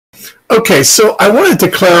Okay, so I wanted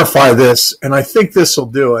to clarify this, and I think this will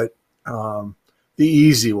do it the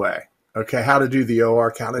easy way. Okay, how to do the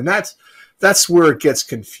OR count, and that's where it gets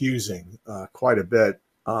confusing quite a bit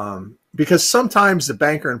because sometimes the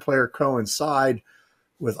banker and player coincide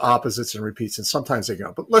with opposites and repeats, and sometimes they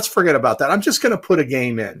don't. But let's forget about that. I'm just going to put a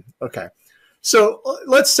game in. Okay, so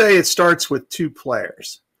let's say it starts with two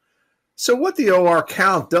players. So what the OR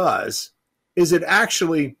count does is it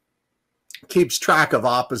actually keeps track of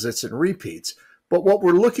opposites and repeats. But what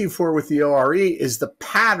we're looking for with the ORE is the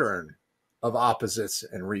pattern of opposites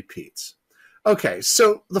and repeats. Okay,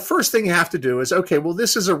 so the first thing you have to do is, okay, well,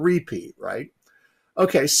 this is a repeat, right?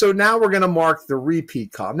 Okay, so now we're going to mark the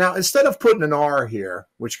repeat column. Now, instead of putting an R here,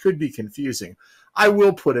 which could be confusing, I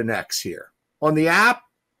will put an X here. On the app,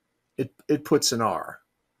 it puts an R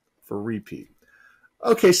for repeat.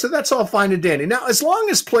 Okay, so that's all fine and dandy. Now, as long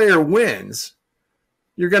as player wins,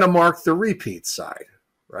 you're going to mark the repeat side,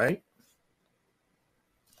 right?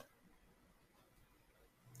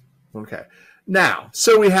 Okay. Now,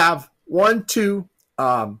 so we have 1, 2,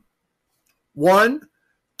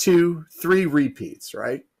 3 repeats,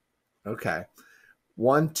 right? Okay.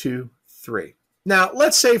 1, 2, 3. Now,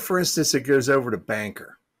 let's say, for instance, it goes over to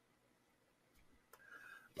banker.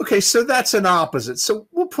 Okay, so that's an opposite. So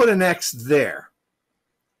we'll put an X there.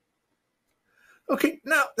 Okay,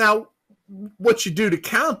 now what you do to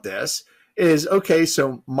count this is, okay,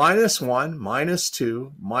 so -1,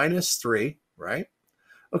 -2, -3, right?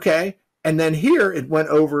 Okay, and then here it went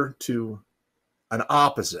over to an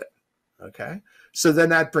opposite, okay? So then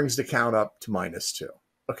that brings the count up to -2.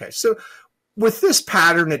 Okay, so with this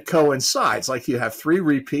pattern, it coincides. Like you have 3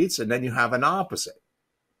 repeats and then you have an opposite,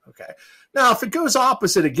 okay? Now, if it goes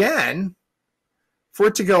opposite again, for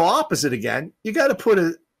it to go opposite again, you got to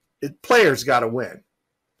put player's got to win.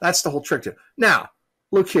 That's the whole trick to it. Now,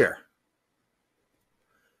 look here.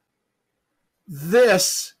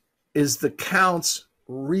 This is the count's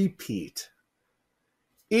repeat.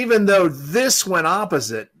 Even though this went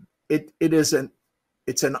opposite, it's an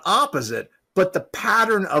opposite, but the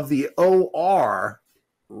pattern of the OR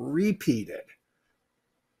repeated.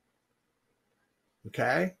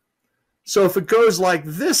 Okay? So if it goes like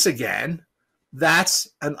this again, that's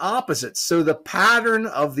an opposite. So the pattern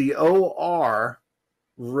of the OR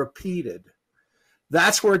repeated.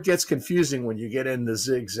 That's where it gets confusing when you get in the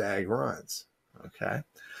zigzag runs. Okay.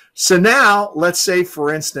 So now let's say,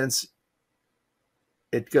 for instance,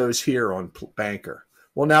 it goes here on banker.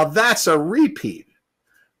 Well, now that's a repeat.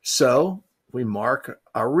 So we mark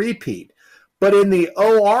a repeat. But in the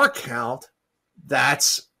OR count,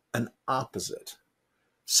 that's an opposite.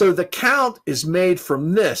 So the count is made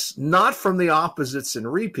from this, not from the opposites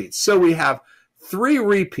and repeats. So we have 3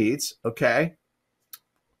 repeats, okay?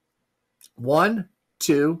 1,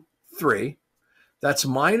 2, 3. That's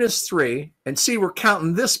 -3. And see, we're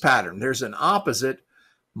counting this pattern. There's an opposite,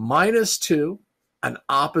 -2, an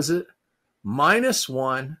opposite,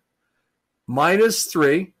 -1,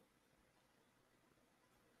 -3,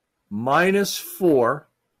 -4,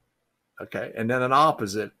 okay? And then an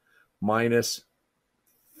opposite,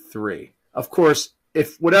 -3. Of course,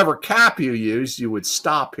 if whatever cap you use, you would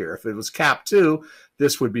stop here. If it was cap 2,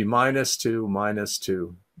 this would be -2,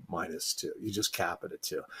 -2, -2. You just cap it at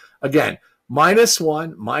 2. Again,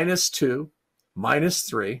 -1, -2,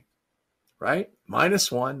 -3, right?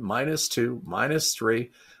 -1, -2,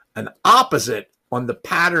 -3. An opposite on the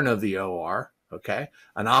pattern of the OR, okay?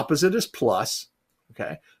 An opposite is plus,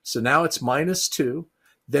 okay? So now it's -2.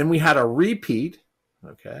 Then we had a repeat,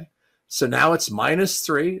 okay? So now it's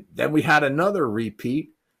 -3. Then we had another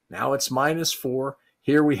repeat. Now it's -4.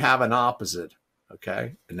 Here we have an opposite,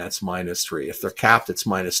 okay? And that's -3. If they're capped, it's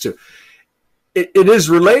 -2. It is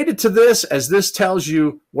related to this, as this tells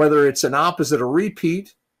you whether it's an opposite or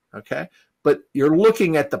repeat, okay? But you're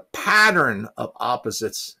looking at the pattern of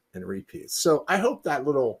opposites and repeats. So I hope that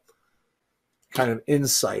little kind of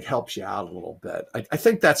insight helps you out a little bit. I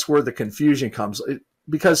think that's where the confusion comes.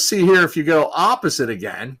 Because see here, if you go opposite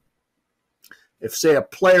again, if say a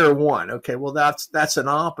player 1, okay, well that's an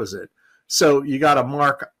opposite. So you got to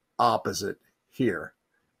mark opposite here.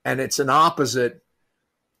 And it's an opposite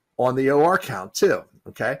on the OR count too,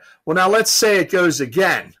 okay? Well, now let's say it goes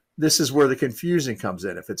again. This is where the confusion comes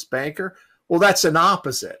in. If it's banker, well, that's an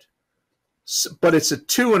opposite. But it's a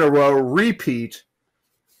 2 in a row repeat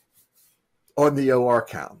on the OR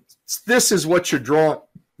count. This is what you're drawing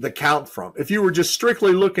the count from. If you were just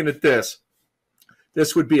strictly looking at this,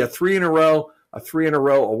 this would be a 3 in a row, a 3 in a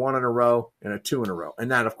row, a 1 in a row, and a 2 in a row.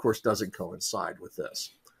 And that, of course, doesn't coincide with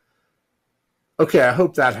this. Okay, I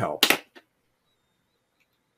hope that helped.